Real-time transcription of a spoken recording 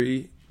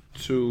3,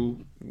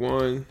 2,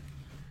 1.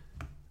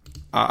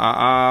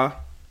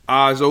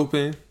 Eyes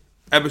open.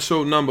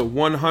 Episode number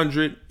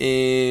 100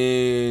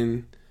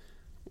 and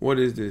what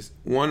is this?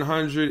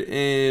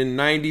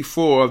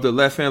 194 of the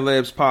Left Hand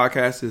Labs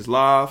podcast is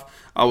live.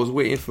 I was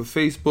waiting for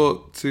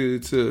Facebook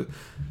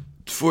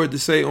for it to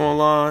say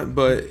online,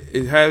 but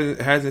it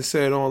hasn't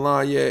said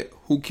online yet.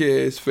 Who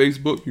cares?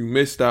 Facebook, you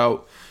missed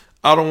out.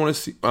 I don't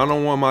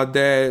want my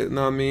dad,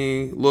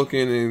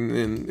 looking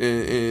and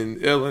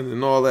illing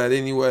and all that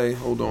anyway.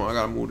 Hold on, I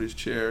gotta move this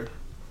chair.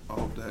 I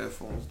hope the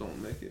headphones don't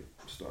make it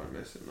start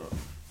messing up.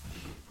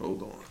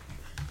 Hold on.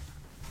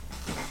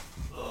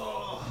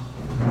 Oh.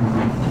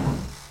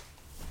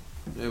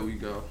 There we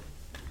go.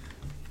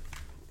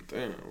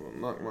 Damn,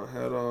 I'll knock my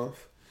head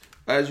off.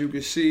 As you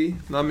can see,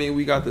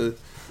 we got the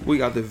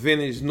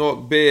vintage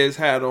North Bears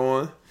hat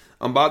on.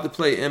 I'm about to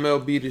play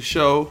MLB The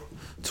Show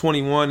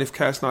 21 if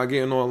cat's not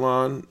getting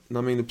online.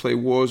 To play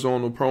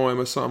Warzone or Pro-Am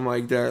or something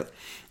like that.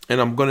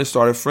 And I'm going to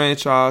start a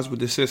franchise with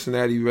the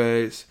Cincinnati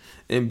Reds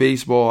in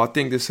baseball. I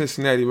think the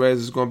Cincinnati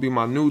Reds is going to be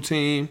my new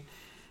team.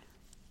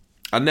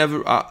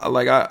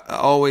 I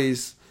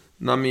always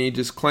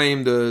just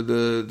claim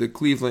the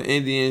Cleveland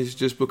Indians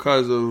just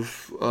because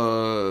of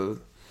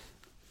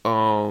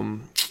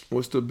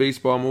what's the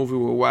baseball movie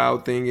with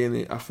Wild Thing in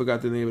it? I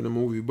forgot the name of the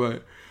movie,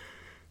 but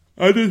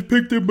I just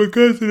picked it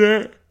because of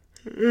that.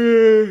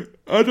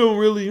 I don't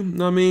really,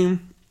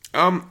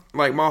 I'm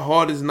like, my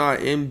heart is not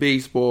in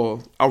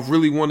baseball. I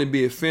really want to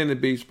be a fan of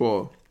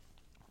baseball.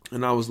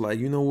 And I was like,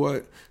 you know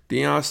what?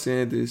 Deion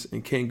Sanders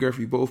and Ken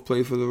Griffey both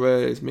play for the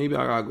Reds. Maybe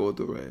I gotta go with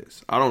the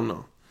Reds. I don't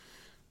know.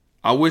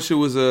 I wish it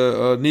was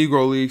a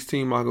Negro Leagues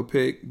team I could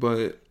pick,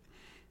 but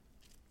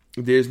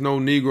there's no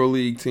Negro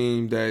League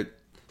team that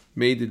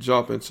made the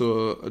jump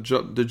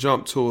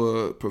to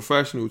a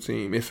professional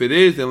team. If it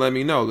is, then let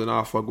me know. Then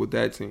I'll fuck with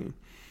that team.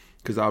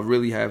 Because I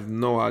really have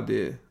no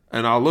idea.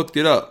 And I looked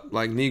it up,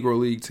 like Negro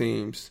League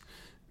teams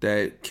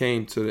that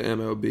came to the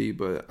MLB,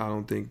 but I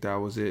don't think that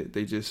was it.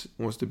 They just,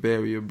 once the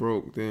barrier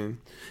broke, then.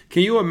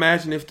 Can you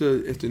imagine if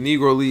the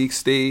Negro League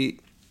stayed?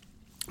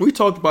 We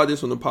talked about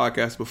this on the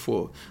podcast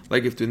before.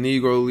 Like if the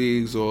Negro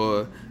Leagues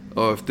or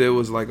if there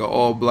was like an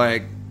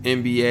all-black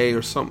NBA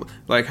or something.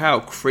 Like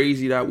how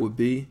crazy that would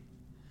be.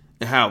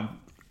 And how,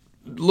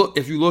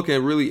 if you look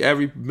at really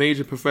every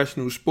major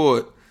professional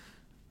sport,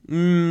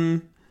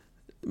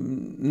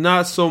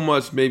 not so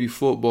much maybe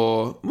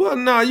football.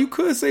 Well, you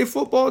could say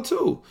football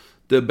too.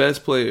 The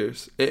best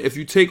players. If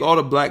you take all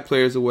the black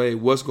players away,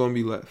 what's going to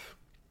be left?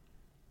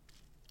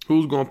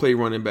 Who's going to play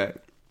running back?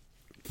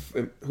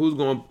 Who's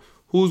going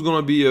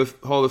to be a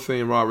Hall of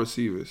Fame wide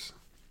receivers?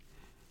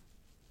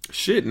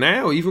 Shit,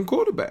 now even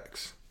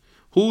quarterbacks.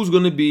 Who's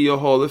going to be a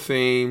Hall of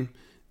Fame?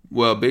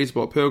 Well,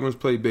 baseball. Pilgrims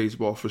play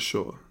baseball for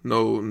sure.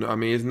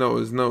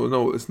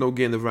 It's no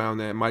getting around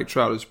that. Mike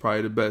Trout is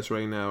probably the best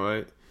right now,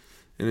 right?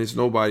 And there's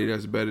nobody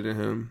that's better than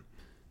him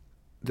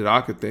that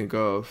I could think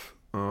of.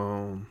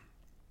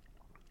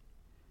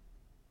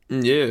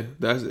 Yeah,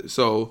 that's it.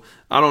 So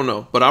I don't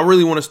know, but I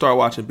really want to start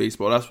watching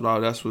baseball.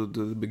 That's what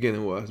the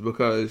beginning was,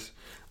 because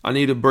I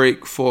need a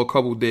break for a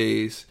couple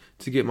days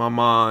to get my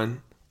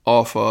mind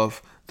off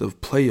of the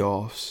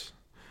playoffs.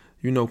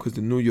 Because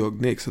the New York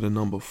Knicks are the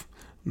number,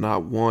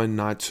 not 1,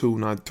 not 2,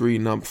 not 3,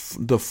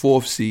 the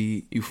 4th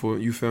seed.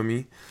 You feel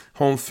me?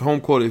 Home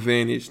court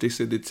advantage. They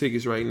said the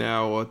tickets right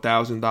now are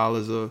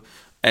 $1,000 or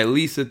at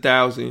least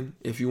 $1,000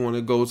 if you want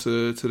to go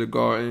to the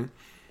Garden.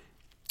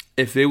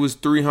 If it was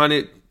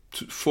 $300,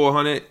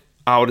 $400,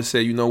 I would have said,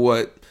 you know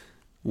what?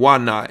 Why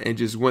not? And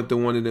just went to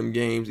one of them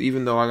games,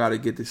 even though I got to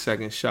get the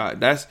second shot.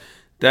 That's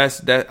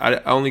that. I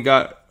only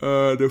got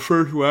the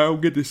first one. I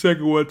don't get the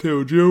second one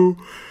till June.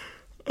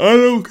 I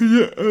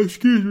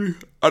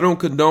don't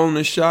condone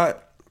the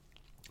shot.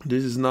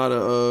 This is not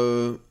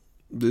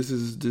This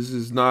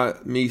is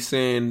not me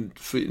saying,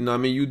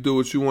 you do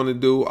what you want to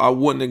do. I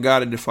wouldn't have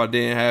got it if I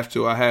didn't have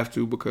to. I have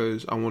to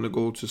because I want to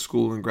go to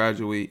school and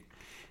graduate.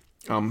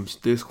 I'm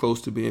this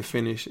close to being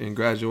finished and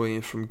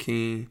graduating from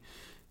Keene.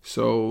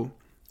 So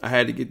I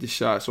had to get the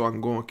shot so I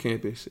can go on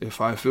campus. If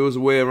it was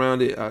a way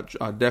around it,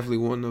 I definitely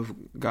wouldn't have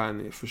gotten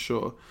it for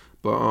sure.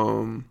 But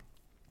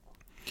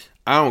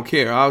I don't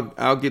care.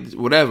 I'll get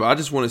whatever. I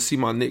just want to see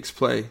my Knicks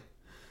play.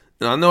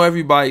 And I know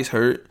everybody's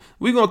hurt.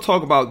 We're going to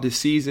talk about this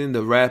season,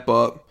 the wrap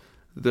up,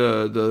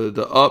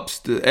 the ups,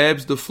 the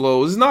ebbs, the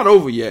flows. It's not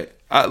over yet.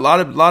 A lot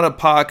of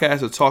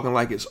podcasts are talking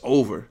like it's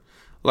over.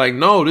 Like,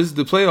 no, this is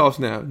the playoffs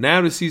now.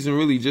 Now the season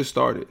really just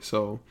started.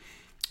 So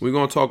we're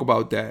going to talk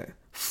about that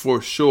for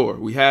sure.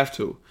 We have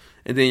to.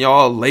 And then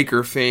y'all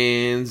Laker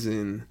fans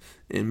and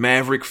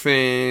Maverick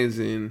fans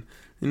and,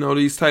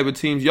 these type of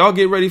teams. Y'all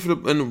get ready for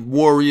and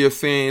Warrior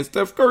fans.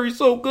 Steph Curry's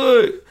so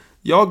good.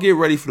 Y'all get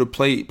ready for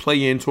the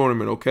play-in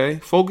tournament, okay?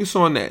 Focus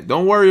on that.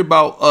 Don't worry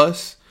about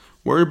us.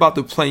 Worry about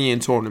the play-in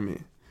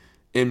tournament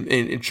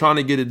and trying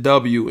to get a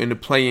W in the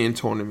play-in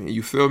tournament.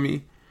 You feel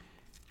me?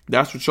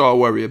 That's what y'all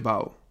worry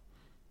about.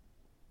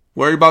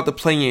 Worry about the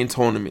play-in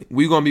tournament.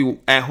 We're going to be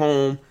at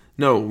home.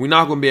 No, we're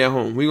not going to be at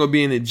home. We're going to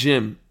be in the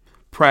gym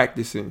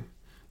practicing.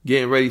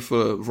 getting ready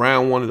for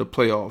round 1 of the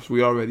playoffs.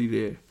 We already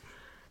there.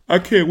 I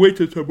can't wait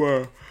till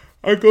tomorrow.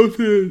 I go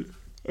to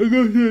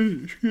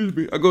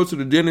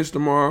the dentist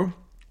tomorrow.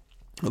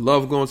 I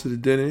love going to the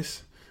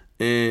dentist,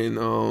 and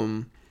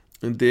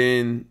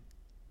then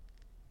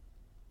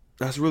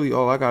that's really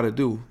all I gotta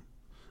do.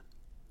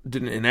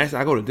 And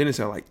I go to the dentist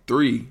at like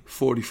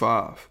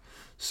 3:45.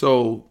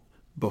 So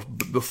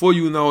before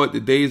you know it, the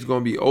day is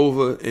gonna be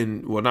over,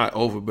 and well, not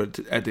over, but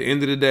at the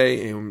end of the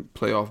day, and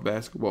playoff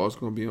basketball is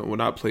gonna be on. Well,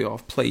 not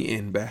playoff,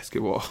 play-in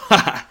basketball,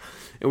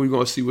 and we're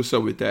gonna see what's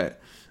up with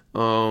that.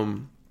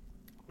 I'm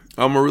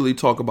gonna really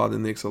talk about the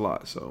Knicks a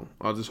lot, so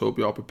I just hope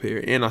y'all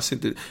prepared. And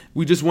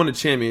we just won the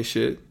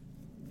championship,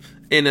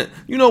 and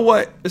you know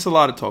what? It's a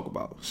lot to talk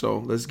about. So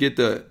let's get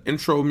the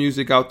intro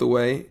music out the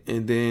way,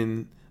 and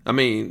then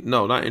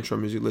no, not intro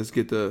music. Let's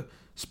get the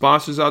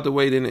sponsors out the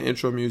way, then the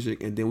intro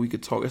music, and then we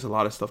could talk. There's a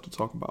lot of stuff to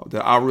talk about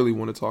that I really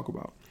want to talk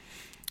about.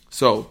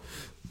 So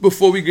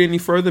before we get any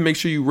further, make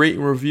sure you rate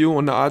and review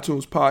on the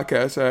iTunes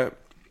podcast app.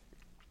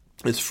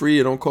 It's free.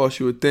 It don't cost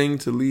you a thing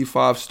to leave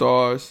 5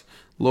 stars,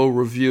 low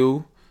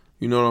review.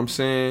 You know what I'm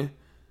saying?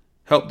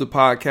 Help the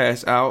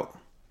podcast out.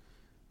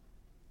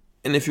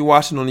 And if you're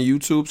watching on the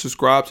YouTube,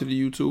 subscribe to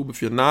the YouTube.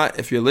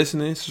 If you're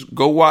listening,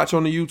 go watch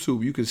on the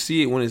YouTube. You can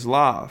see it when it's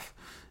live.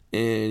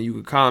 And you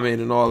can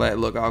comment and all that.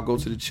 Look, I'll go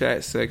to the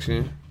chat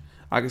section.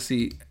 I can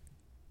see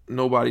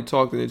nobody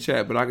talking in the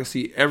chat, but I can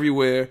see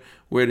everywhere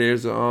where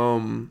there's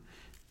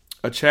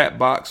a chat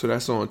box. So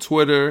that's on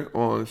Twitter,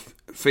 on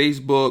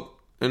Facebook,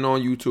 and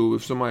on YouTube.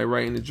 If somebody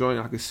writing the joint,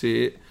 I can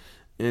see it.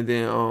 And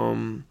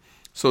then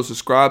so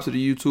subscribe to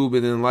the YouTube,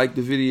 and then like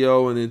the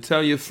video, and then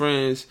tell your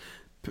friends.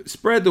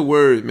 Spread the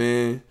word,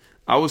 man.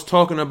 I was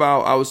talking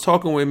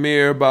with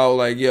Mir about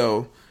like,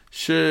 yo,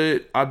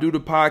 should I do the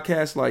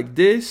podcast like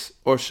this,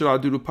 or should I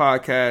do the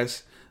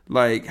podcast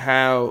like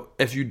how,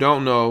 if you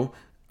don't know,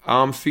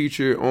 I'm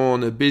featured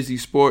on the Busy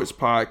Sports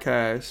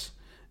podcast.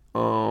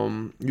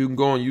 You can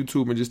go on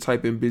YouTube and just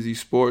type in Busy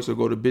Sports, or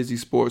go to Busy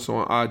Sports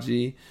on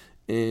IG,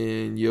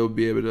 and you'll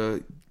be able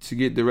to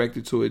get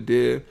directed to it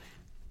there.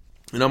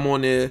 And I'm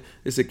on there.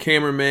 It's a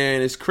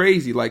cameraman. It's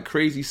crazy, like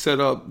crazy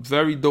setup.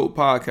 Very dope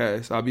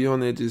podcast. I'll be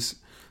on there just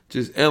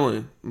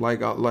illin',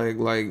 like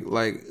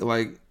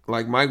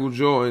Michael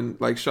Jordan,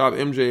 like Shop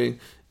MJ.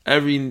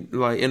 In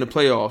the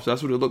playoffs.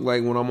 That's what it looked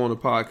like when I'm on the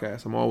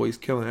podcast. I'm always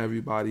killing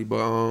everybody.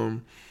 But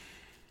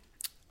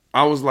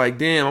I was like,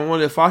 damn, I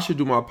wonder if I should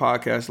do my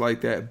podcast like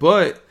that.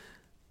 But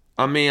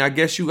I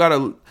guess you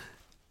gotta.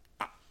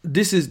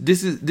 This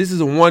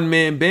is a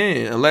one-man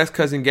band, unless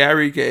Cousin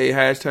Gary,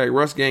 aka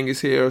 #Russ Gang,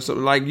 is here or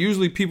something. Like,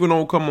 usually people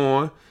don't come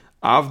on.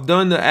 I've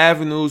done the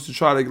avenues to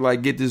try to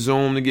like get the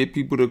Zoom to get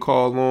people to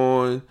call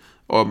on,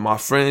 or my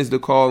friends to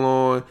call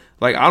on.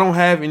 Like, I don't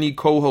have any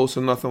co-hosts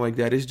or nothing like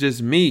that. It's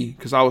just me,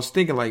 because I was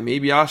thinking like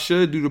maybe I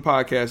should do the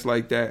podcast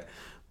like that,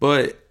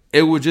 but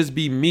it would just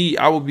be me.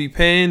 I would be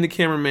paying the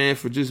cameraman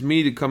for just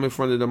me to come in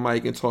front of the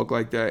mic and talk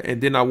like that, and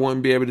then I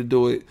wouldn't be able to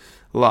do it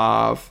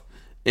live.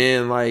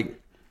 And like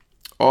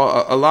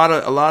a lot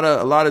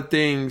of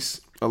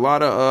things, a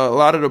lot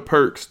of the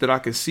perks that I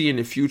can see in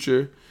the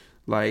future,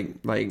 like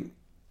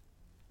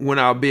when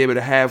I'll be able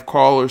to have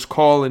callers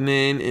calling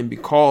in and be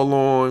called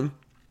on,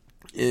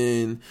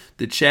 and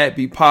the chat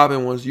be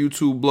popping once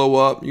YouTube blow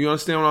up. You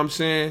understand what I'm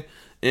saying?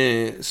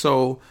 And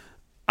so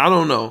I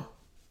don't know.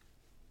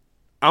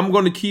 I'm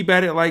going to keep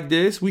at it like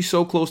this. We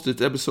so close to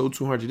episode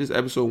 200. This is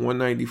episode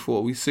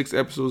 194. We 6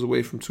 episodes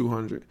away from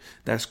 200.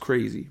 That's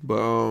crazy.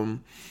 But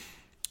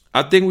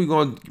I think we're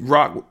gonna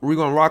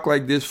rock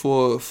like this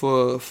for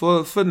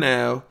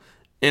now,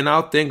 and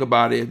I'll think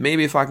about it.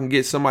 Maybe if I can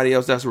get somebody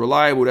else that's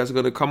reliable, that's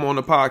gonna come on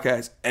the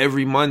podcast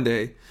every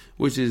Monday,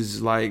 which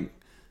is like,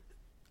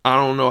 I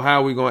don't know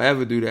how we're gonna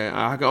ever do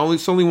that.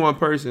 It's only one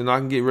person. I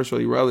can get Rich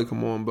Raleigh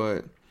come on,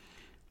 but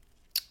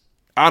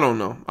I don't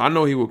know. I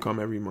know he will come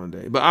every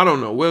Monday, but I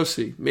don't know. We'll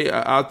see. Maybe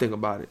I'll think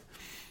about it.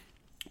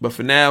 But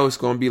for now, it's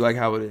gonna be like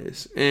how it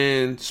is.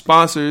 And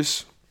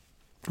sponsors,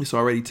 it's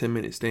already 10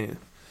 minutes. Damn.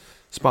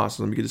 Sponsors.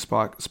 Let me get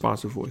the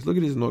sponsor voice. Look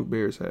at this North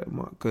Bears hat.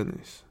 My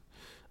goodness.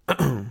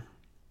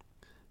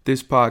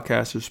 This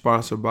podcast is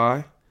sponsored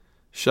by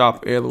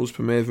Shop Heirlooms,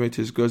 Premier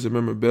Vintage Goods and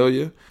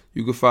Memorabilia.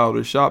 You can follow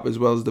the shop as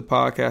well as the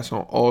podcast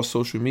on all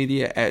social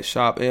media at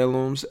Shop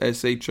Heirlooms,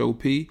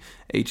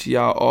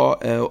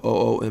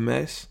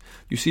 ShopHeirlooms.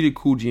 You see the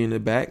Coogee in the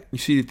back. You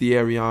see the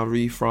Thierry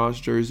Henry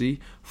France jersey.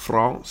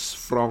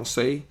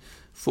 Francais.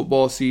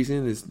 Football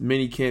season. There's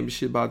mini camp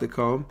shit about to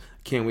come.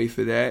 Can't wait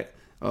for that.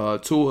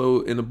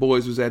 Tua and the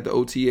boys was at the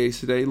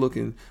OTAs today,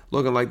 looking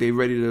like they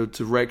ready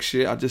to wreck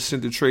shit. I just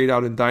sent the trade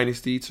out in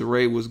Dynasty.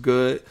 Teray was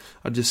good.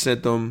 I just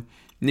sent them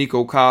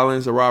Nico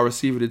Collins, a raw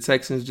receiver the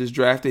Texans just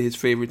drafted, his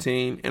favorite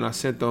team, and I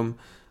sent them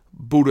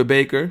Buda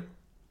Baker.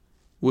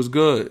 Was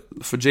good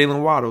for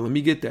Jalen Waddle. Let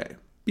me get that.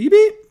 Beep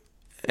beep.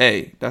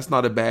 Hey, that's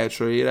not a bad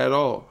trade at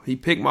all. He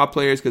picked my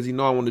players because he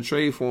know I want to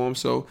trade for him,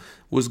 so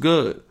was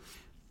good.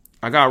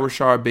 I got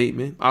Rashard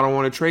Bateman. I don't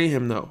want to trade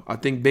him though. I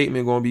think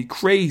Bateman gonna be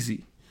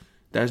crazy.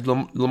 That's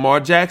Lamar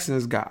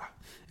Jackson's guy.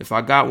 If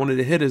I got one of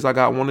the hitters, I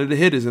got one of the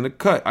hitters in the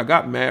cut. I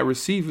got mad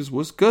receivers.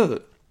 What's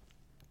good?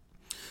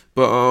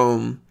 But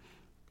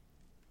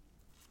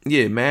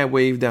yeah, mad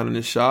wave down in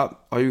the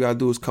shop. All you gotta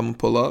do is come and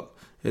pull up.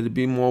 It'll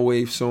be more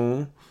wave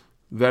soon,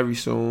 very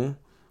soon.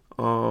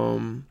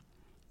 And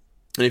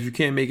if you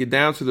can't make it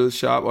down to the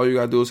shop, all you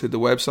gotta do is hit the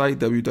website,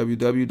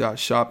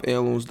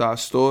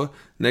 www.shopheirlooms.store.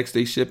 Next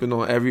day shipping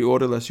on every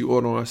order, unless you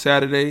order on a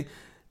Saturday.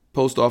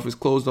 Post office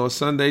closed on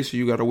Sunday, so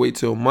you gotta wait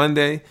till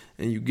Monday,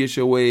 and you get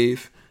your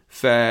wave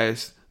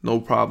fast,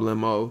 no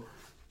problemo.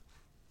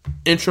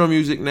 Intro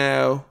music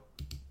now.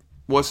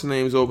 What's the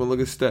name's open? Look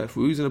at Steph.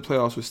 We was in the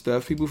playoffs with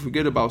Steph. People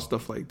forget about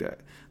stuff like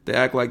that. They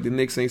act like the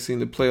Knicks ain't seen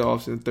the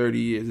playoffs in 30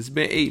 years. It's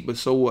been 8, but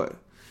so what?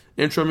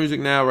 Intro music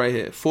now right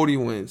here. 40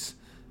 wins.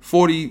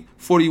 40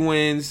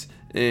 wins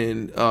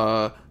and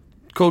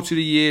Coach of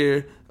the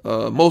Year,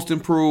 Most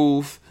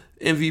Improved,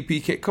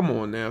 MVP. Come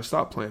on now.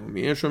 Stop playing with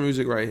me. Intro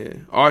music right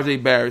here.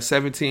 RJ Barrett,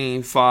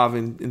 17, 5,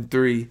 and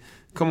 3.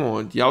 Come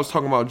on. Y'all was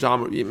talking about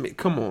John.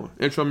 Come on.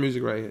 Intro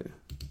music right here.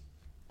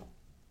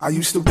 I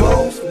used to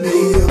roll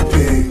me a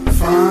big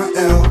fine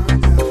L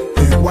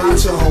and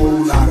watch a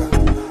whole lot of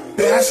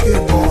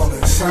basketball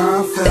and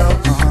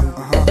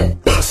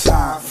Seinfeld.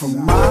 Aside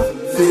from my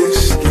fish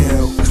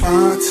scale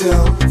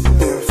clientele,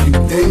 there are a few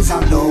things I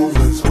know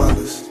as well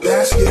as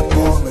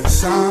basketball and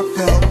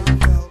Seinfeld.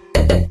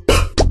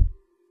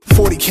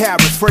 40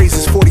 carat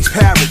phrases, 40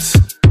 parrots.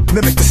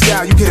 Mimic the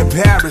style, you get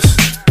embarrassed.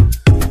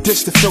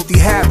 Ditch the filthy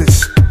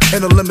habits.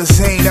 In a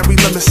limousine, every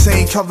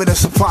limousine covered in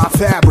supply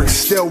fabrics.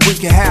 Still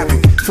wreaking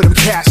havoc for them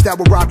cash that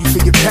will rob you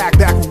for your pack.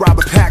 Back when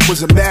Robert Pack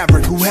was a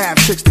maverick who had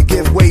chicks to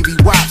give wavy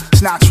wop.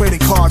 It's not trading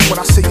cards when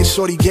I say your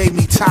shorty gave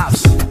me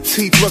tops.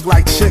 Teeth look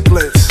like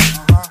chiclets,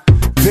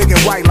 big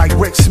and white like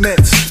Rick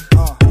Smith's.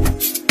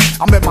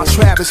 I'm at my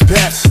Travis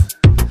best.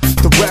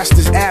 The rest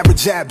is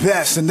average at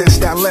best, and this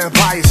that land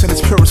bias in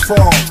its purest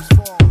form.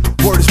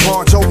 Word is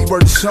Bon Jovi,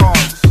 word is song.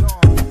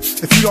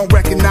 If you don't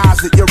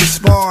recognize it, you'll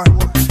respond.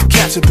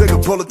 Catch a bigger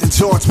bullet than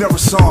George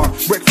Marathon.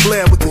 Ric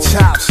Flair with the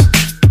chops.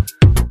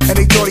 And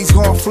they thought he's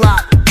gonna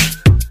flop.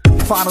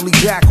 Finally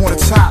back on the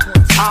top.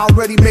 I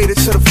already made it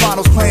to the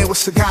finals playing with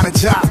Sagana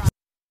Job.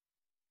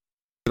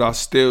 I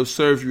still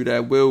serve you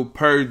that Will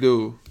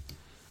Perdue.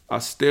 I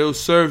still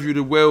serve you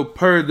the Will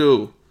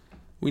Perdue.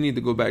 We need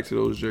to go back to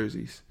those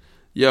jerseys.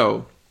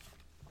 Yo,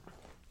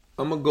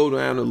 I'm going to go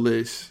down the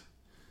list.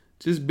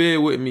 Just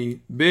bear with me.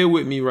 Bear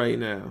with me right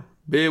now.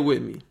 Bear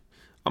with me.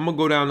 I'm going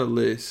to go down the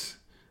list.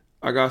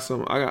 I got a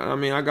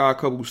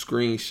couple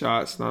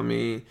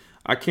screenshots.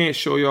 I can't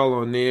show y'all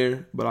on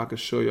there, but I can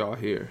show y'all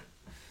here.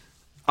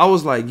 I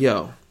was like,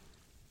 yo,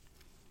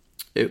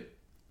 if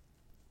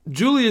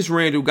Julius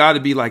Randle got to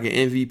be like an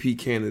MVP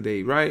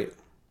candidate, right?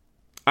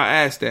 I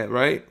asked that,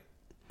 right?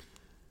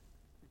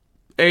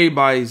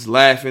 Everybody's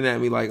laughing at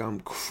me like I'm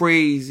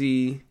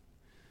crazy.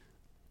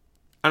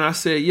 And I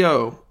said,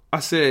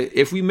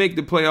 if we make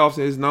the playoffs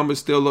and his numbers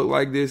still look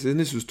like this, and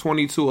this was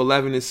 22,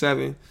 11, and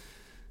 7,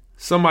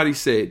 somebody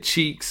said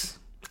cheeks.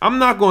 I'm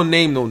not going to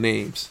name no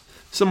names.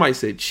 Somebody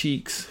said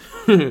cheeks.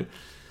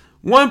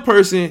 One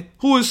person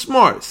who is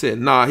smart said,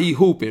 nah, he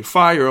hooping,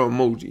 fire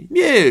emoji.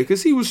 Yeah,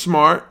 because he was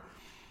smart.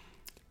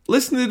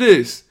 Listen to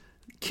this.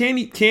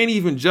 Can't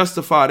even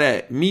justify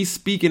that. Me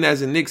speaking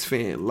as a Knicks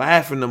fan,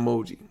 laughing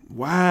emoji.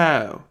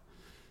 Wow.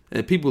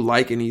 And people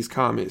liking these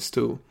comments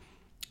too.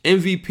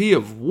 MVP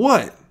of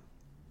what?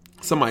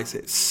 Somebody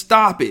said,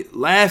 stop it,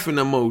 laughing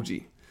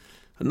emoji.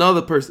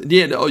 Another person,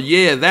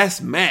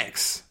 that's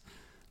Max.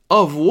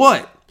 Of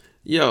what?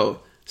 Yo,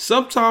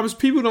 sometimes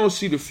people don't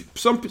see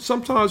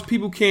sometimes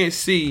people can't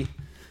see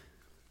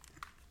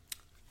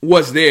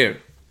what's there.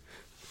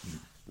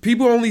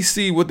 People only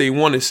see what they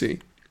want to see.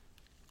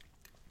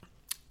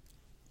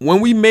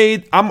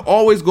 I'm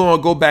always going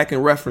to go back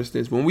and reference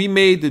this. When we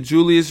made the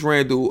Julius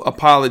Randle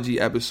apology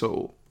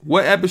episode,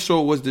 what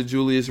episode was the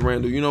Julius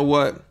Randle? You know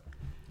what?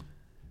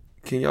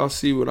 Can y'all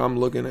see what I'm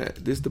looking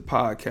at? This is the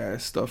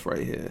podcast stuff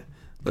right here.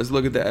 Let's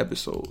look at the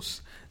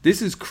episodes.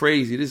 This is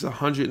crazy. This is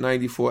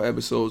 194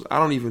 episodes. I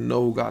don't even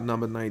know who got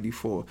number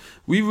 94.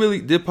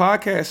 The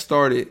podcast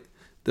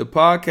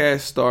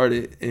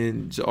started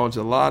on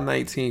July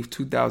 19th,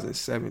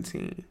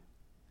 2017.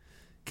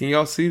 Can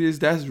y'all see this?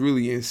 That's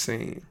really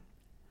insane.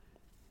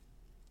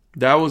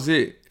 That was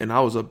it. And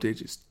I was up there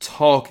just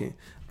talking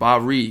by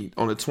read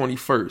on the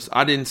 21st.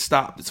 I didn't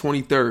stop. The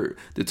 23rd,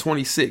 the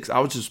 26th. I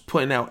was just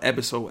putting out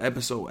episode.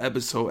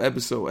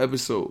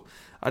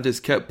 I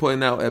just kept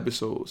putting out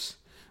episodes.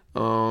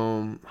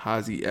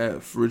 Hazy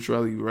F, Rich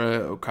Rally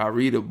Red,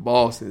 Kyrie to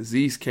Boston,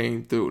 Zeus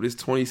came through. This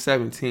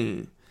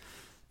 2017.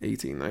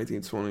 18,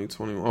 19, 20,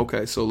 21.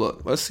 Okay, so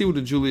look. Let's see what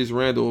the Julius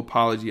Randle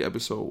apology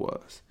episode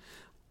was.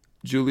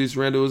 Julius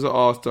Randle is an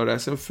all-star.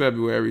 That's in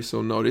February.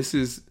 So no, this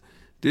is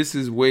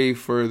way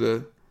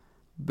further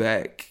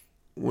back.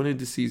 When did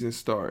the season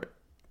start?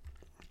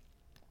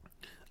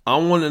 I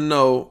want to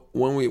know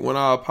when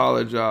I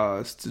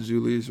apologized to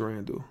Julius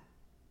Randle.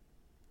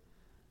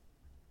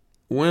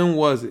 When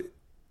was it?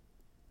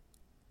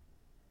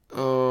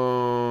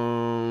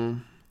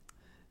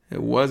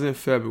 It wasn't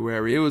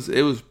February. It was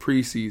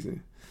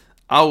preseason.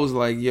 I was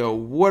like, yo,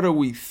 what are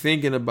we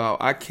thinking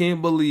about? I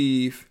can't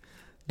believe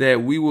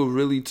that we were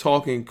really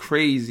talking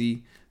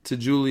crazy to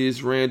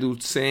Julius Randle,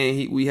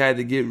 saying we had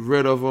to get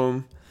rid of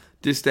him,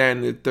 this, that,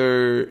 and the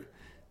third.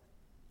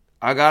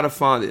 I gotta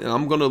find it, and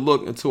I'm gonna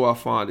look until I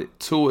find it.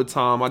 Tua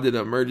time. I did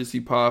an emergency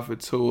pod for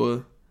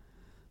Tua.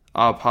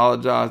 I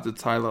apologize to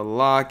Tyler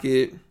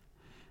Lockett.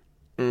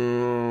 The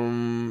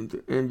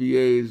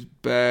NBA is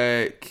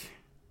back.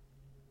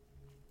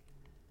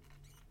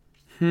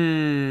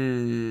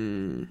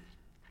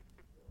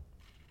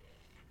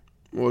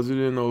 Was it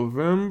in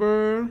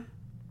November?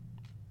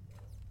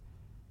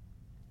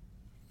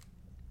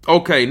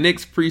 Okay,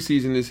 Knicks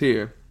preseason is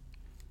here.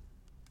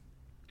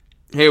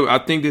 Hey, I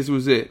think this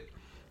was it.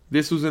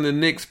 This was in the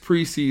Knicks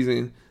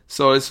preseason.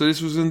 So this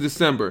was in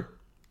December.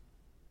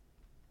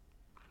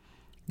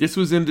 This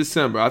was in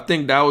December. I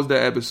think that was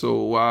the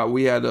episode why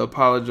we had to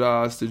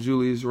apologize to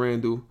Julius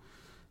Randle,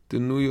 the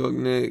New York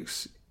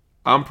Knicks.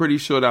 I'm pretty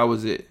sure that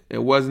was it.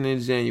 It wasn't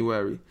in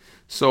January.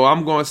 So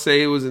I'm going to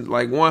say it was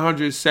like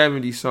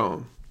 170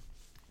 something.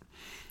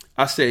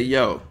 I said,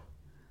 yo,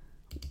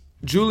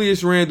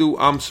 Julius Randle,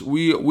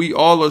 we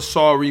all are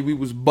sorry we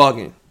was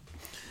bugging.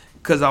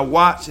 Because I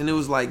watched and it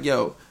was like,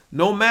 yo,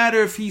 no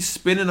matter if he's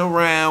spinning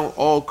around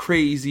all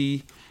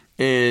crazy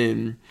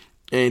and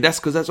that's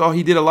because that's all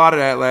he did a lot of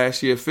that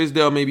last year.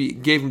 Fizdale maybe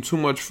gave him too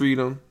much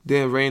freedom,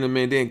 didn't rein him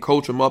in, didn't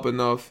coach him up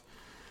enough.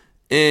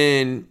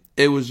 And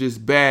it was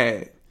just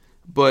bad.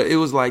 But it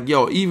was like,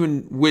 yo,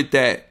 even with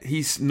that,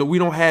 we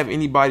don't have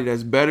anybody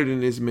that's better than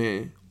this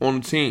man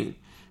on the team.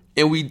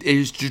 And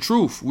it's the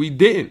truth. We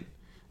didn't.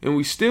 And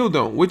we still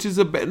don't, which is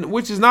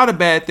not a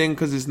bad thing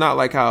because it's not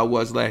like how it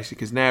was last year.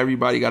 Because now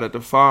everybody got a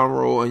defined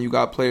role, and you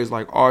got players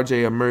like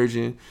RJ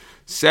emerging,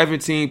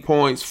 17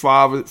 points,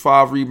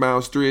 5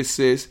 rebounds, 3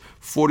 assists,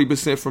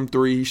 40% from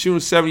 3. He's shooting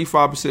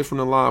 75% from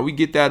the line. We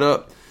get that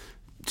up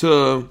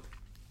to,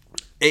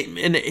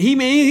 and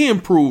he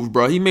improved,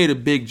 bro. He made a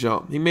big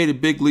jump. He made a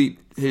big leap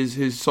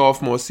his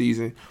sophomore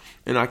season,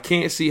 and I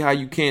can't see how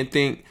you can't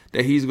think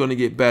that he's going to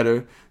get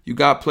better. You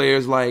got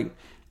players like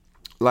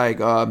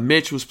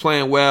Mitch was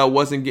playing well,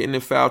 wasn't getting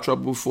in foul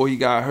trouble before he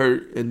got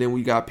hurt, and then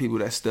we got people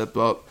that stepped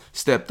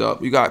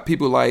up. You got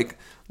people like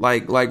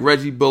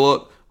Reggie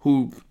Bullock,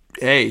 who,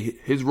 hey,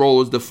 his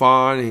role is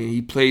defined and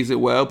he plays it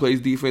well,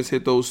 plays defense,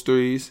 hit those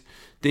threes.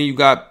 Then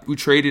we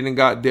traded and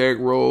got Derrick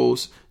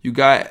Rose. You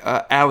got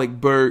Alec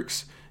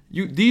Burks.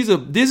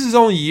 This is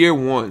only year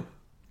one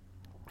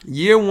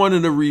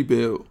of the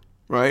rebuild,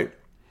 right?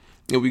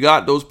 And we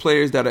got those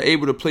players that are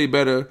able to play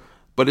better.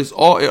 But it's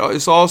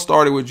all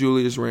started with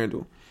Julius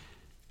Randle.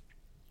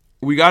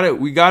 We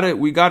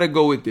gotta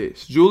go with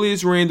this.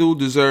 Julius Randle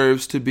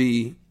deserves to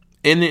be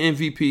in the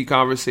MVP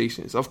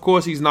conversations. Of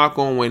course, he's not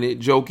gonna win it.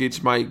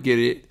 Jokic might get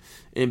it.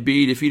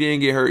 Embiid, if he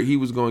didn't get hurt, he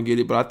was gonna get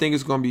it. But I think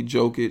it's gonna be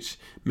Jokic.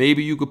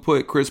 Maybe you could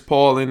put Chris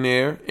Paul in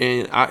there,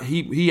 and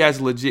he has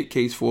a legit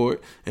case for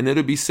it. And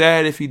it'll be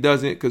sad if he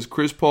doesn't, because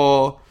Chris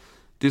Paul.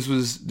 This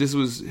was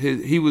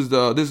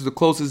the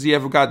closest he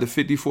ever got to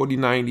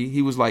 50-40-90.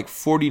 He was like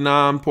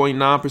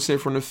 49.9%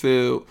 from the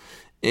field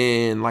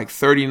and like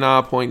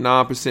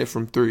 39.9%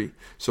 from 3.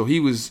 So he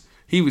was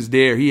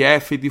there. He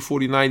had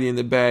 50-40-90 in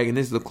the bag, and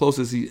this is the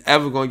closest he's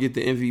ever going to get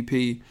the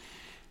MVP.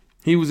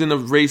 He was in the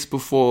race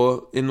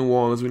before in New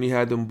Orleans when he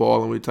had them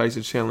balling with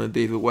Tyson Chandler and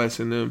David West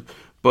and them.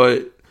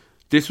 But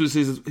this was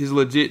his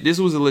legit. This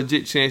was a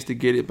legit chance to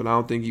get it, but I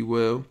don't think he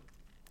will.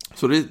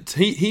 So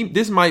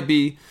this might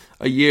be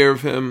a year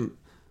of him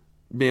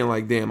being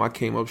like, damn, I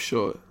came up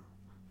short.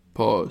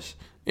 Pause.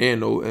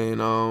 And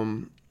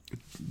doom.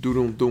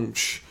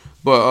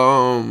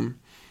 But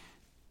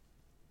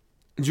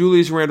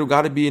Julius Randle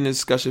got to be in the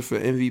discussion for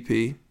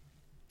MVP.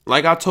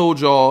 Like I told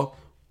y'all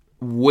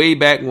way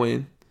back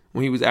when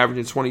he was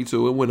averaging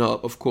 22, it went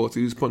up, of course.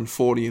 He was putting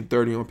 40 and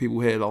 30 on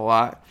people's head a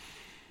lot.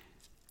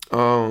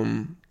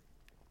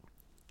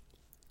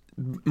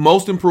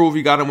 Most improved,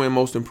 he got to win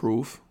most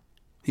improved.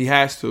 He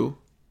has to.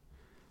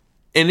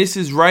 And this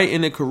is right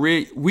in the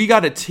career. We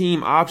got a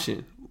team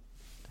option.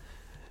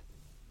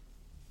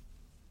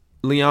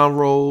 Leon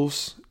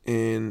Rose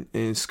and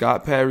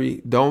Scott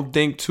Perry, don't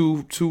think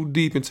too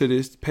deep into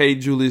this. Pay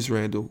Julius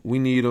Randle. We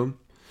need him.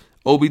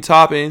 Obi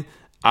Toppin,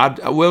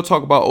 I will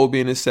talk about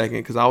Obi in a second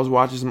because I was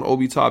watching some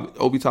Obi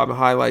Toppin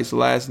highlights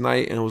last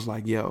night and it was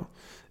like, yo,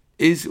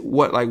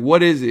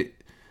 what is it?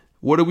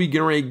 What are we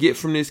getting ready to get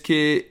from this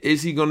kid?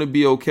 Is he going to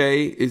be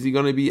okay? Is he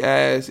going to be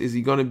ass? Is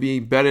he going to be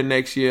better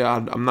next year?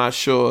 I'm not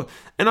sure.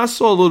 And I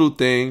saw little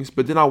things,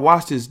 but then I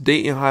watched his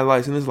Dayton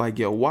highlights, and it's like,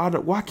 yo,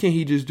 why can't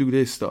he just do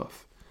this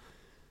stuff?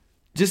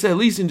 Just at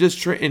least in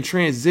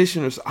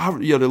transition.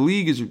 The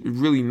league is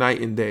really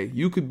night and day.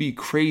 You could be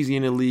crazy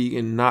in the league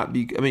and not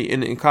be,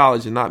 in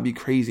college and not be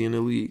crazy in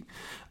the league.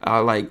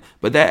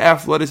 But that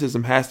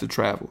athleticism has to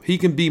travel. He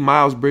can be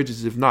Miles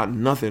Bridges, if not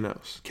nothing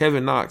else.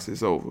 Kevin Knox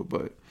is over,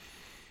 but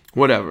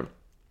whatever.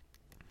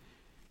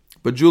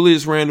 But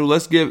Julius Randle,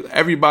 let's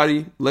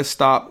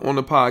stop on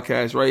the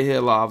podcast right here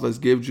live. Let's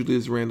give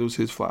Julius Randle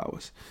his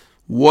flowers.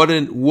 What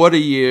a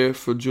year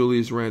for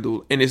Julius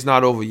Randle, and it's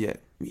not over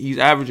yet. He's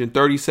averaging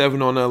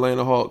 37 on the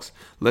Atlanta Hawks.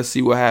 Let's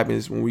see what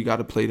happens when we got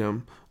to play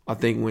them. I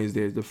think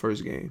Wednesday is the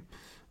first game.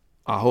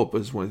 I hope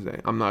it's Wednesday.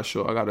 I'm not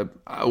sure. I gotta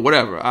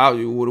whatever.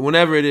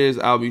 Whenever it is,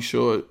 I'll be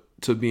sure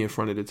to be in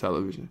front of the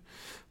television.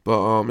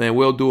 But and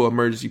we'll do an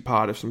emergency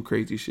pod if some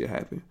crazy shit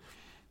happen.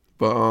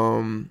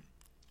 But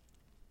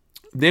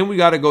then we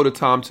got to go to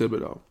Tom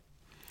Thibodeau.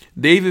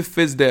 David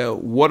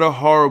Fizdale, what a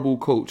horrible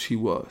coach he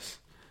was.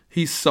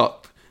 He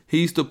sucked.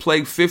 He used to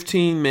play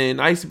 15 men.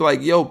 I used to be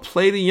like, yo,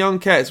 play the young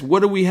cats. What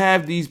do we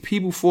have these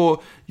people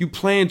for? You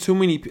playing too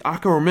many. I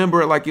can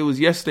remember it like it was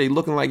yesterday,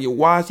 looking like, yo,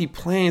 why is he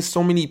playing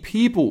so many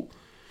people?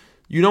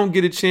 You don't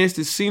get a chance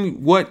to see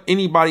what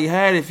anybody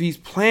had if he's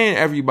playing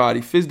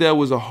everybody. Fizdale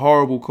was a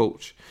horrible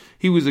coach.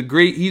 He was a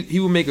great, he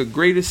would make a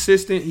great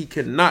assistant. He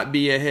could not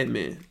be a head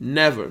man.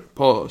 Never.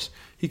 Pause.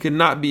 He could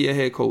not be a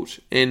head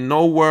coach. In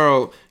no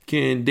world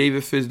can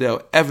David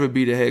Fizdale ever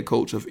be the head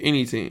coach of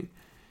any team.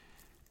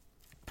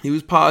 He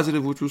was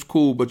positive, which was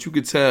cool, but you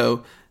could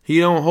tell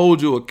he don't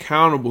hold you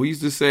accountable. He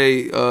used to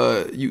say,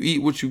 you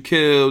eat what you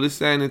kill, this,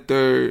 that, and the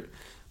third.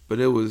 But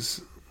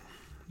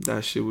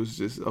that shit was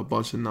just a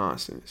bunch of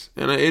nonsense.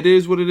 And it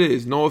is what it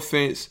is. No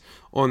offense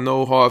or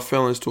no hard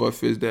feelings toward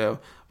Fizdale,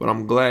 but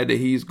I'm glad that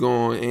he's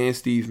gone, and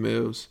Steve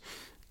Mills,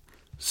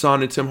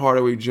 signing Tim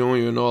Hardaway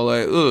Jr. and all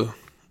that. Ugh.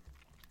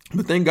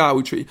 But thank God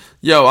we treat.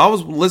 Yo, I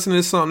was listening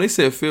to something. They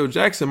said Phil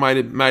Jackson might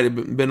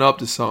have been up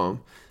to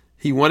something.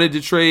 He wanted to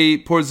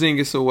trade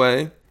Porzingis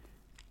away,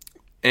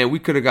 and we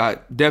could have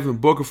got Devin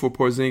Booker for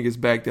Porzingis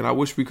back then. I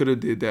wish we could have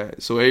did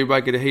that. So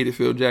everybody could have hated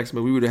Phil Jackson,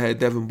 but we would have had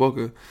Devin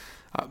Booker.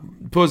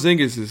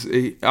 Porzingis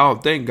is. Oh,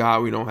 thank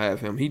God we don't have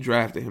him. He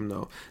drafted him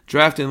though.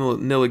 Drafting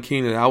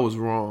Ntilikina, I was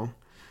wrong.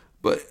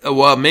 But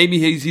well, maybe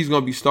he's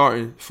going to be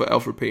starting for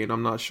Elfrid Payton.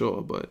 I'm not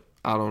sure, but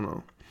I don't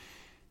know.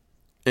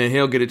 And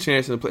he'll get a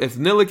chance to play. If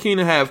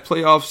Ntilikina have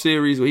playoff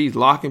series where he's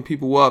locking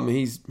people up and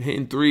he's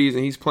hitting threes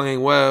and he's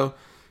playing well,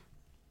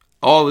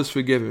 all is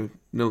forgiven,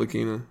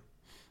 Ntilikina.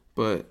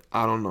 But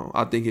I don't know.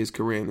 I think his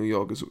career in New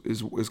York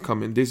is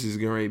coming. This is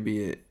going to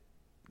be it.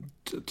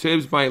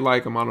 Tibbs might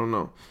like him. I don't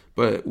know.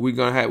 But we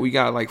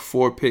got like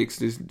 4 picks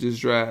this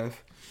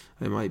draft.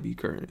 It might be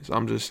Curtis.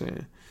 I'm just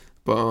saying.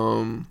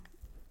 But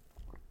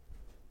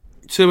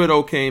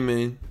Thibodeau came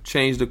in,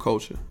 changed the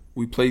culture.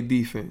 We play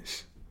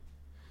defense.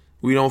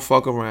 We don't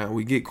fuck around.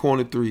 We get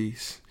corner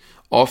threes.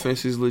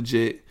 Offense is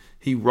legit.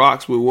 He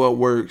rocks with what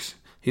works.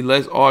 He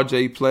lets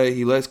RJ play.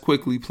 He lets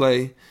Quickly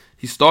play.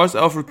 He starts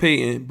Elfrid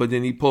Payton, but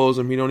then he pulls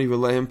him. He don't even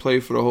let him play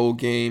for the whole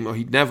game, or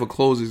he never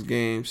closes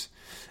games.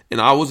 And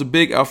I was a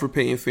big Elfrid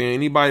Payton fan.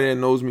 Anybody that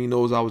knows me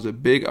knows I was a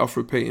big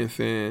Elfrid Payton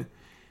fan.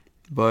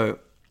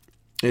 But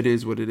it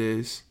is what it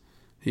is.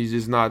 He's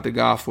just not the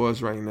guy for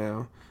us right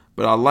now.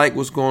 But I like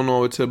what's going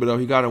on with Thibodeau.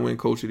 He got to win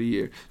Coach of the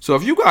Year. So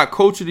if you got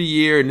Coach of the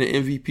Year and the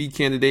MVP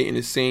candidate in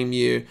the same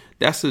year,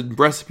 that's a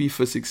recipe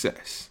for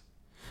success.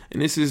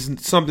 And this is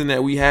something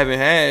that we haven't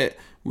had.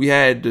 We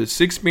had the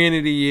Sixth Man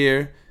of the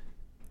Year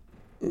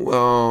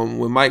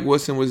when Mike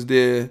Woodson was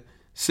there.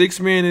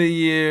 Sixth Man of the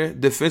Year,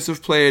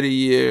 Defensive Player of the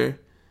Year,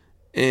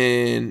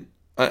 and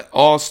an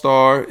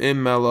All-Star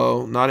in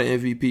Melo. Not an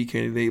MVP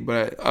candidate,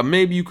 but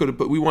maybe you could have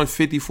put. We won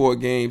 54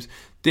 games.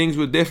 Things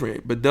were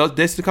different, but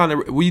that's the kind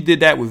of we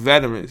did that with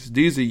veterans.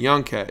 These are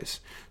young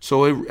cats,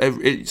 so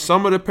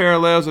some of the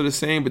parallels are the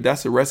same, but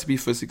that's a recipe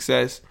for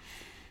success.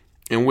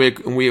 And we're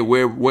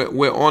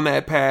on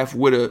that path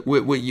with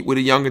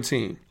a younger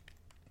team.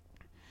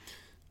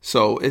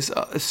 So it's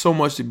so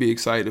much to be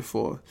excited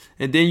for.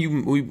 And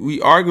then we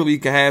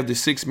arguably can have the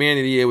Sixth Man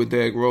of the Year with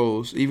Derrick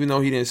Rose, even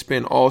though he didn't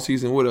spend all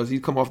season with us. He's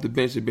come off the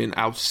bench and been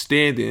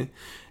outstanding.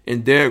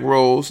 And Derrick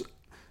Rose.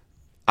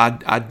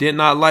 I did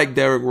not like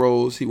Derrick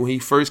Rose. When he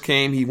first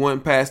came, he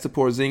went past the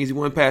Porzingis. He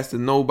went past the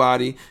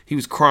nobody. He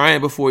was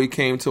crying before he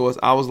came to us.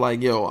 I was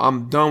like, yo,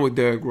 I'm done with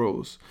Derrick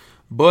Rose.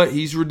 But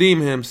he's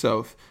redeeming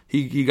himself.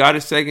 He got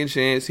a second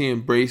chance. He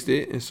embraced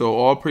it. And so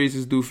all praise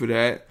is due for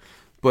that.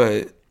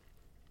 But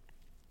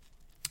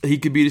he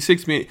could be the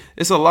sixth man.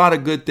 It's a lot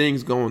of good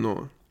things going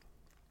on.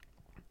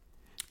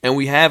 And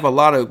we have a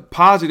lot of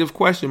positive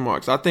question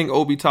marks. I think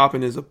Obi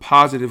Toppin is a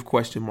positive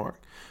question mark.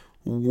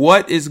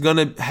 What is going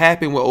to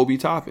happen with Obi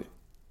Toppin?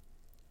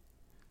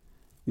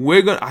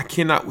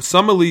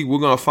 Summer League, we're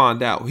going to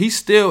find out. He's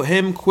still,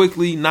 him,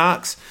 Quickly,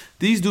 Knox.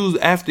 These dudes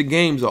after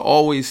games are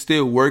always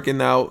still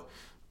working out.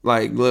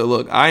 Like,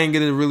 look, I ain't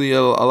getting really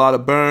a lot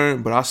of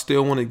burn, but I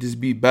still want to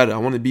just be better. I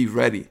want to be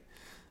ready.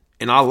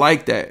 And I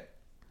like that.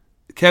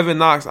 Kevin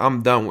Knox,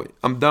 I'm done with.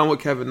 I'm done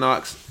with Kevin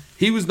Knox.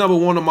 He was number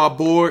 1 on my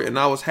board, and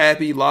I was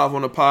happy live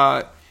on the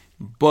pod.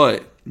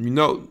 But,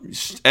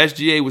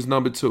 SGA was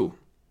number 2.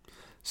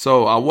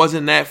 So I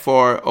wasn't that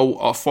far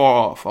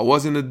off. I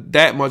wasn't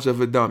that much of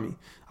a dummy.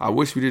 I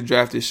wish we did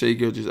drafted Shai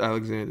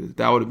Gilgeous-Alexander.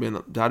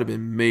 That'd have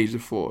been major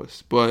for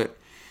us. But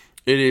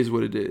it is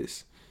what it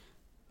is.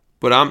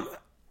 But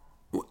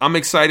I'm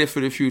excited for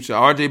the future.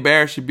 RJ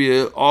Barrett should be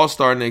an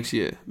all-star next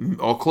year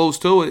or close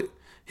to it.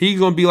 He's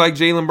gonna be like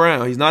Jaylen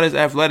Brown. He's not as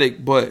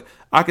athletic, but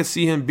I could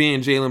see him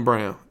being Jaylen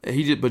Brown. But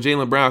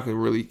Jaylen Brown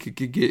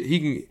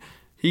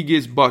he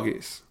gets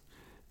buckets.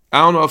 I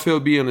don't know if he'll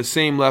be on the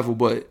same level,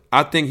 but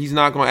I think he's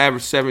not going to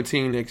average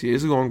 17 next year.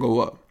 This is going to go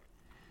up.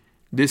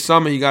 This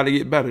summer, he got to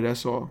get better.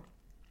 That's all.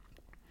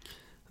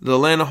 The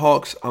Atlanta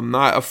Hawks, I'm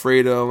not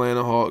afraid of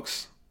Atlanta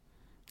Hawks.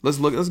 Let's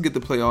get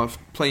the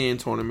play-in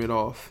tournament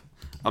off.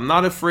 I'm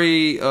not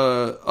afraid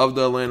of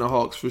the Atlanta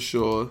Hawks for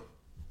sure.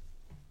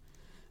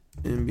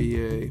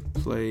 NBA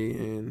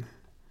play-in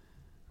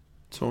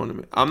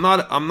tournament. I'm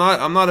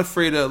not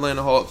afraid of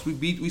Atlanta Hawks.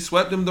 We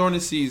swept them during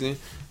the season.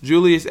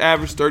 Julius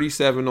averaged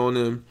 37 on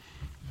them.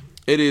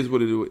 It is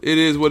what it is. It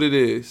is what it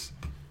is.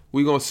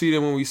 We gonna see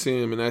them when we see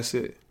them, and that's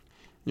it.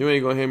 You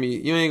ain't gonna hear me.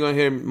 You ain't gonna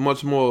hear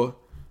much more.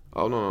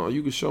 Oh no,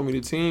 you can show me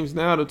the teams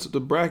now. The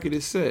bracket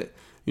is set.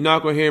 You're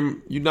not gonna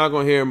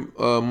hear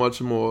much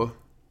more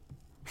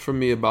from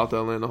me about the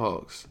Atlanta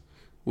Hawks.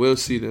 We'll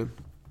see them.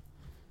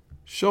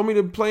 Show me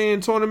the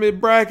play-in tournament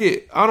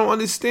bracket. I don't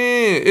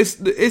understand.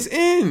 It's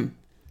in.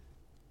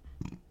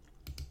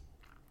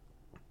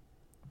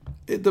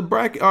 The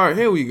bracket. All right,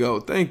 here we go.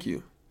 Thank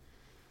you.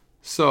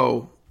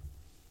 So,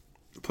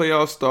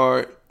 playoffs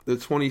start the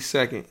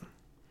 22nd.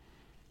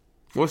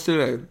 What's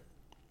today?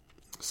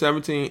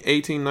 17,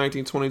 18,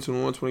 19, 20,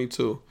 21,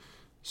 22.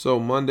 So,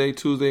 Monday,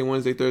 Tuesday,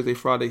 Wednesday, Thursday,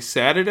 Friday,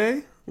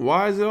 Saturday?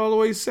 Why is it all the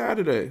way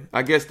Saturday?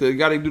 I guess they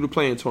got to do the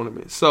play-in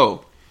tournament.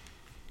 So,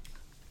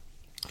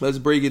 let's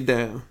break it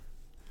down.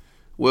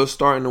 We'll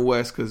start in the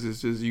West because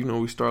it's just,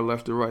 we start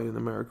left to right in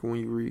America when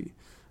you read.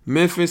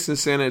 Memphis and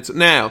San Antonio.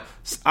 Now,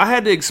 I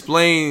had to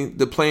explain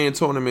the play-in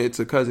tournament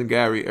to Cousin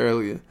Gary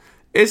earlier.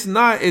 It's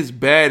not as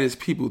bad as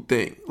people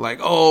think. Like,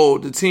 oh,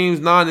 the teams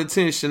 9 and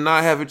 10 should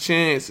not have a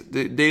chance.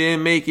 They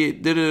didn't make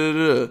it.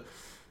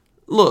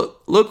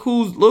 Look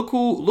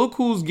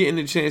who's getting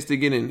the chance to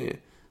get in there.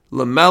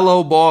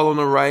 LaMelo Ball on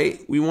the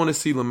right. We want to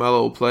see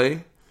LaMelo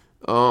play.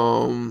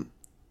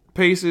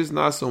 Pacers,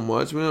 not so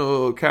much.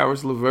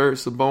 Karis LeVert,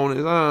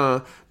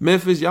 Sabonis.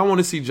 Memphis, y'all want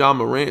to see John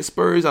Morant.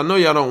 Spurs, I know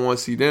y'all don't want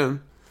to see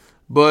them.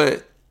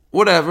 But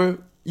whatever.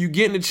 You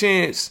getting a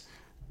chance.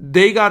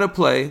 They got to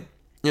play.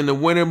 And the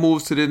winner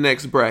moves to the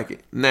next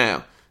bracket.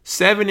 Now,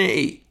 7 and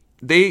 8.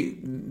 They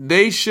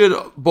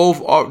both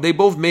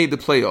made the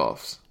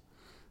playoffs.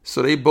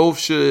 So they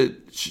both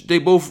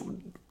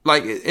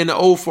like in the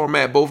old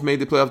format, both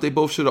made the playoffs. They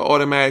both should have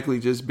automatically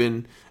just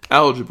been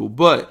eligible.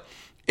 But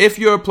if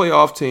you're a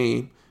playoff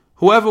team,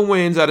 whoever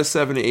wins out of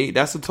 7 and 8,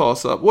 that's a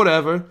toss-up.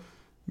 Whatever.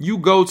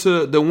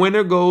 The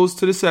winner goes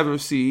to the 7th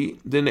seed.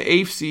 Then the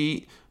 8th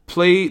seed,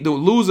 the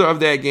loser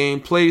of that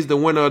game plays the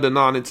winner of the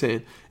 9 and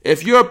 10.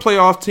 If you're a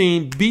playoff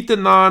team, beat the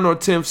 9 or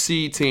 10th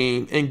seed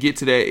team and get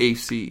to that 8th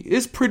seed.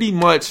 It's pretty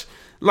much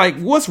like,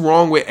 what's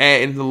wrong with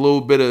adding a little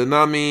bit of,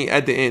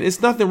 at the end?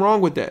 It's nothing wrong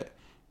with that.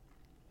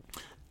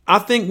 I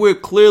think we're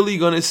clearly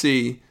going to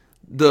see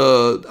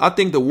I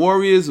think the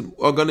Warriors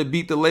are going to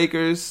beat the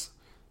Lakers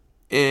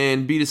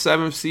and be the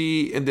 7th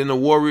seed, and then the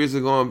Warriors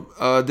are going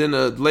then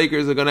the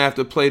Lakers are going to have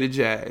to play the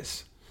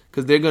Jazz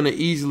because they're going to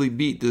easily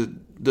beat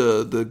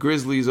the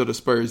Grizzlies or the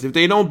Spurs. If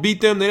they don't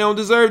beat them, they don't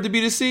deserve to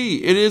be the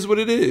seed. It is what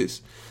it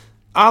is.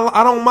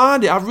 I don't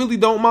mind it. I really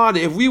don't mind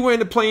it. If we were in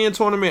the play-in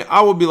tournament,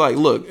 I would be like,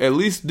 look, at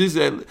least this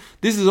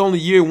is only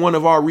year one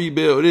of our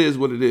rebuild. It is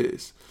what it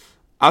is.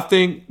 I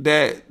think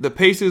that the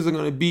Pacers are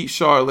going to beat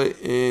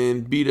Charlotte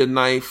and be the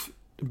ninth,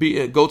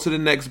 go to the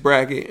next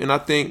bracket. And I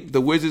think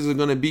the Wizards are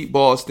going to beat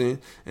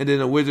Boston, and then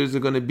the Wizards are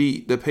going to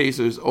beat the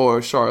Pacers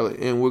or Charlotte.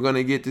 And we're going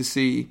to get to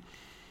see.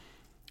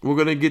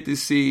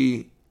 Wizards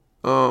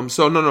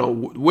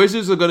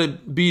are going to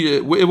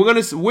beat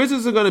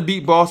Wizards are going to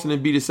beat Boston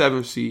and be the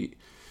 7th seed.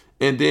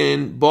 And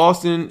then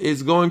Boston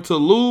is going to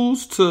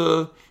lose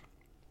to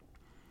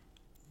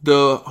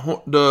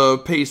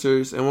the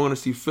Pacers, and we're going to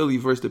see Philly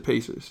versus the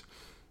Pacers.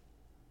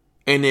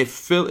 And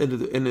if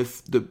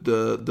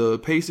the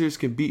Pacers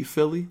can beat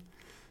Philly,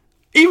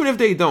 even if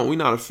they don't, we're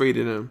not afraid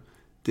of them.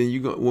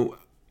 Then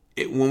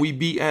when we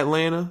beat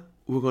Atlanta,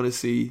 we're going to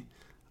see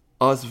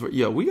us.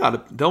 We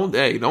got to don't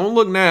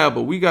look now,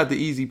 but we got the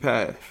easy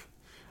path.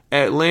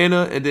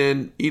 Atlanta, and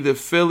then either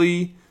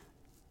Philly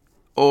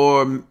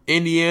or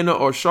Indiana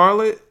or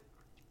Charlotte.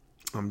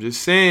 I'm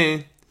just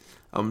saying.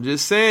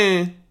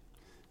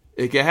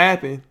 It can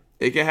happen.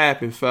 It can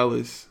happen,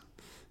 fellas.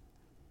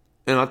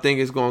 And I think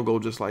it's going to go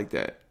just like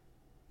that.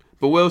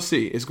 But we'll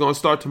see. It's going to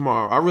start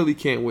tomorrow. I really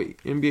can't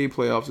wait. NBA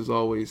playoffs is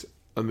always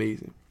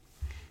amazing.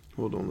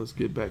 Hold on. Let's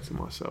get back to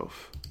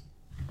myself.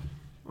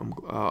 I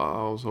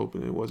was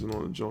hoping it wasn't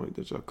on the joint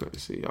that y'all couldn't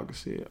see. Y'all can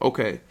see it.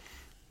 Okay.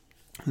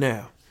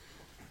 Now,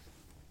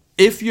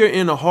 if you're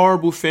in a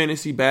horrible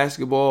fantasy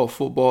basketball or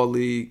football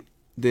league,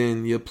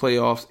 then your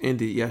playoffs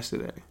ended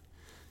yesterday.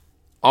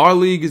 Our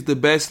league is the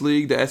best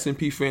league. The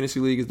S&P Fantasy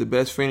League is the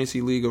best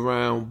fantasy league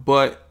around.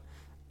 But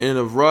in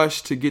a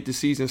rush to get the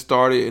season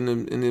started in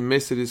the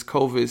midst of this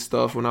COVID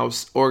stuff, when I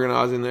was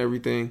organizing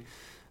everything,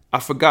 I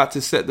forgot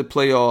to set the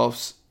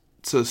playoffs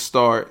to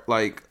start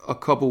like a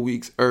couple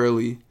weeks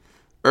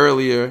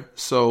earlier.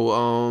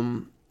 So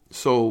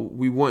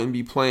we wouldn't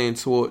be playing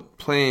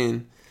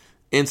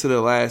into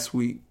the last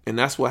week, and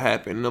that's what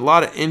happened. And a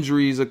lot of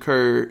injuries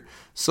occurred,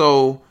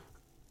 so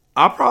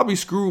I probably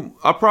screwed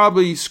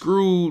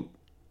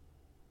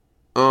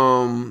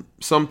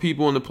some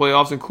people in the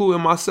playoffs,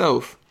 including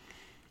myself,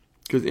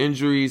 because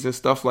injuries and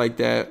stuff like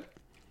that.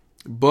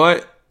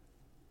 But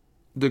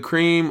the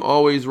cream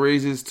always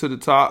raises to the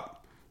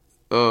top.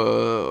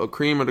 A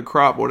cream of the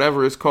crop,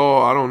 whatever it's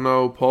called, I don't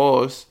know.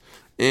 Pause.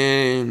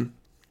 And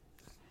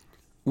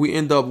we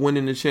end up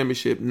winning the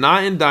championship,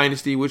 not in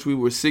Dynasty, which we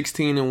were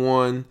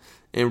 16-1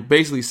 and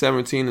basically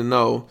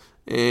 17-0.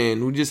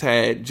 And we just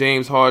had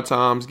James Hard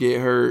Times get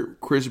hurt,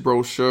 Chris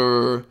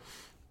Brochure,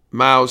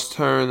 Miles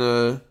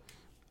Turner,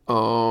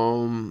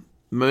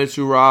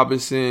 Mitchell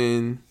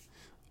Robinson,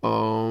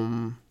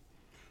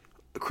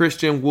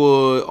 Christian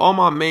Wood. All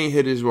my main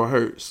hitters were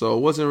hurt, so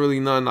it wasn't really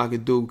nothing I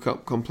could do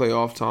come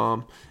playoff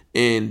time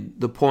in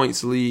the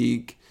points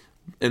league,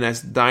 and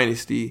that's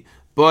Dynasty.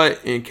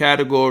 But in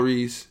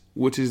categories,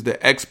 which is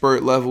the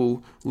expert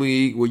level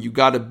league, where you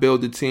got to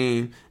build a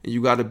team and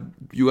you got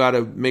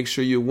to make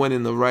sure you're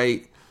winning the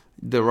right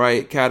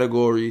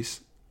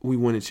categories, we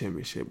won a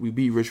championship. We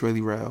beat Rich Really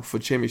Rel for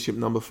championship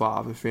number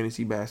 5 in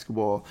fantasy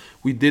basketball.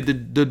 We did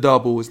the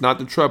double. It's not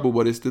the treble,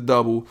 but it's the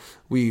double.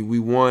 We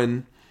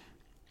won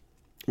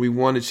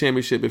the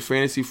championship in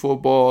fantasy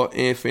football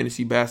and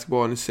fantasy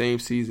basketball in the same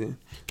season.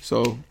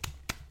 So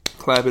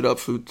clap it up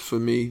for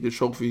me. The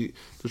trophy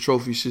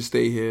should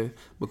stay here,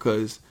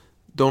 because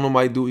don't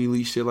nobody do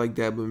elite shit like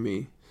that but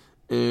me.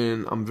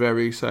 And I'm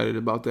very excited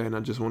about that, and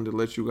I just wanted to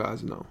let you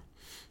guys know.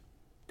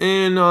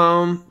 And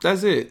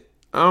that's it.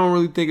 I don't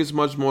really think it's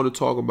much more to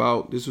talk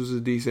about. This was a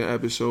decent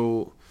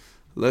episode.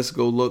 Let's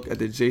go look at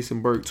the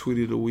Jason Burke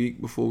tweet of the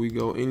week before we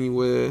go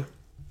anywhere,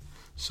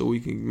 so we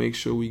can make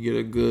sure we get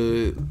a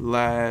good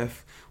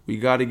laugh. We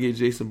got to get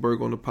Jason Burke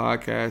on the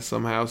podcast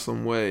somehow,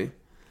 some way.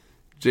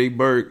 Jay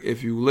Burke,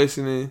 if you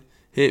listening,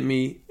 hit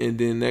me, and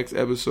then next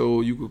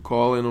episode you could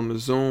call in on the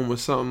Zoom or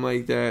something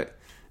like that,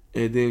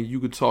 and then you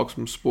could talk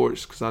some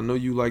sports, because I know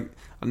you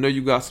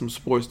got some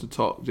sports to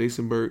talk.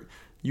 Jason Burke,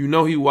 you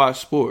know he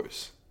watched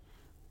sports.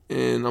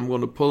 And I'm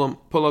going to pull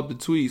up the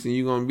tweets, and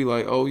you're going to be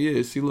like, oh,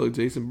 yeah, see, look,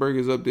 Jason Burke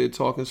is up there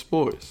talking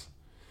sports.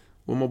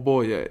 Where my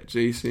boy at?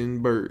 Jason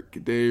Burke.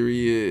 There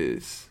he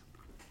is.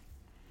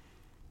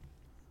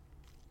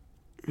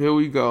 Here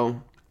we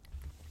go.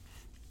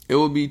 It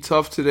would be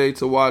tough today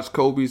to watch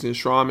Kobe's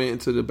enshrinement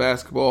into the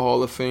Basketball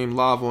Hall of Fame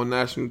live on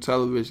national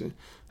television.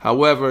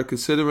 However,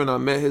 considering I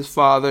met his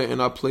father and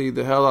I played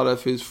the hell out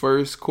of his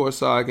first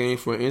courtside game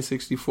for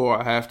N64,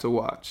 I have to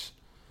watch.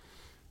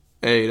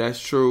 Hey, that's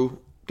true.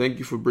 Thank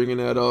you for bringing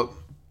that up,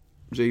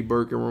 Jay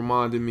Burke, and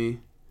reminding me.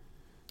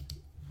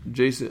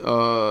 Jason,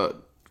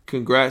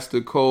 congrats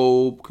to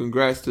Cole,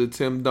 congrats to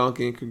Tim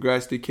Duncan,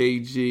 congrats to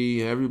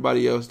KG, and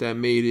everybody else that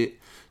made it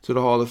to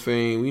the Hall of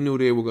Fame. We knew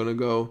they were going to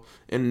go.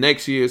 In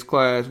next year's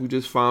class, we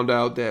just found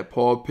out that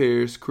Paul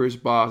Pierce, Chris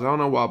Bosh, I don't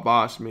know why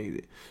Bosh made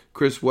it,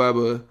 Chris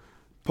Webber,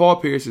 Paul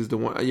Pierce is the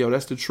one. Yo,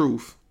 that's the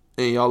truth.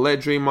 And y'all let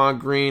Draymond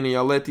Green and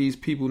y'all let these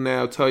people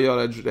now tell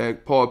y'all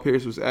that Paul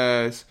Pierce was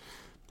ass.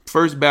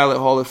 First ballot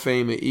Hall of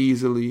Famer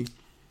easily.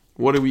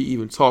 What are we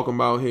even talking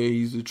about here?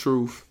 He's the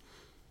truth.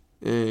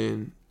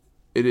 And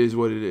it is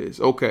what it is.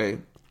 Okay.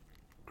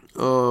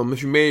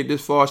 If you made it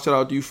this far, shout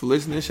out to you for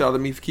listening. Shout out to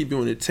me for keeping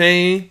you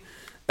entertained.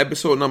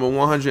 Episode number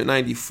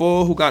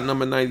 194. Who got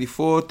number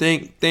 94?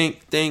 Think.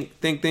 Can't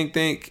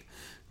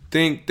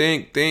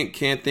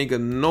think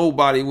of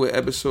nobody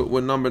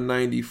with number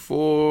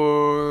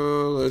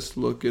 94. Let's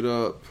look it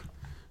up.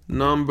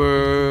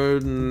 Number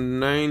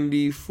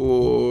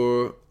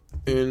 94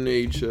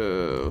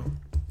 NHL.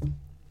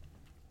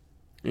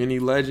 Any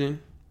legend?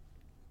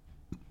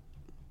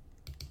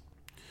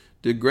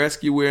 Did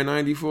Gretzky wear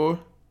 94?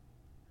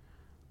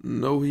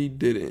 No, he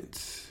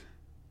didn't.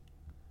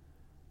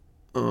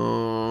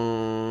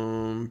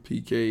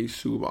 PK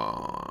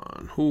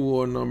Subban. Who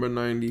wore number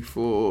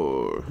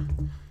 94?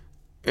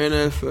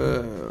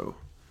 NFL.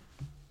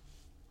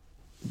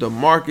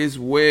 DeMarcus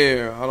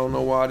Ware. I don't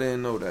know why I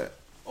didn't know that.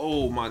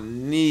 Oh, my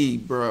knee,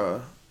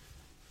 bruh.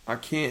 I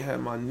can't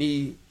have my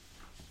knee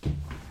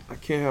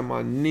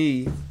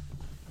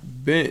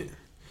bent.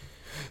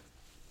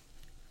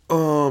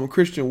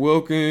 Christian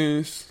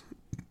Wilkins.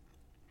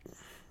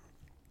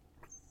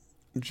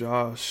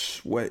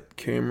 Josh Sweat,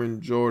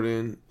 Cameron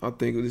Jordan. I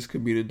think this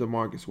could be the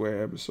DeMarcus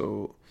Ware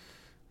episode.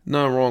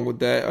 Nothing wrong with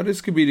that. Or this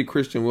could be the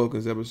Christian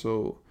Wilkins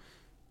episode.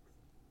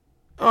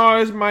 Oh,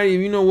 this might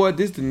even, you know what?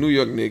 This is the New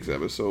York Knicks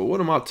episode. What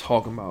am I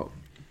talking about?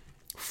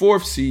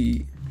 4th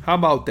seed. How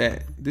about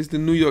that? This is the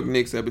New York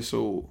Knicks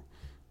episode.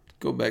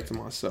 Go back to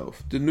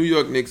myself. The New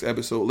York Knicks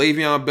episode.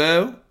 Le'Veon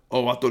Bell.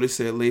 Oh, I thought it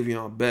said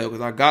Le'Veon Bell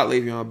because I got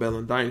Le'Veon Bell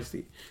in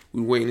Dynasty.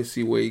 We waiting to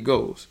see where he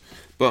goes.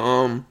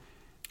 But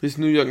this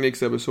New York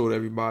Knicks episode,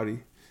 everybody.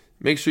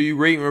 Make sure you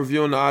rate and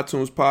review on the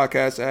iTunes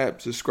podcast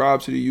app.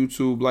 Subscribe to the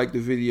YouTube. Like the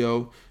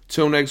video.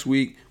 Till next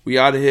week. We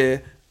out of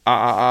here.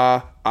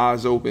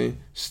 Eyes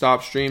open.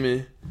 Stop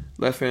streaming.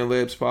 Left Hand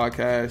Libs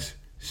podcast.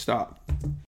 Stop.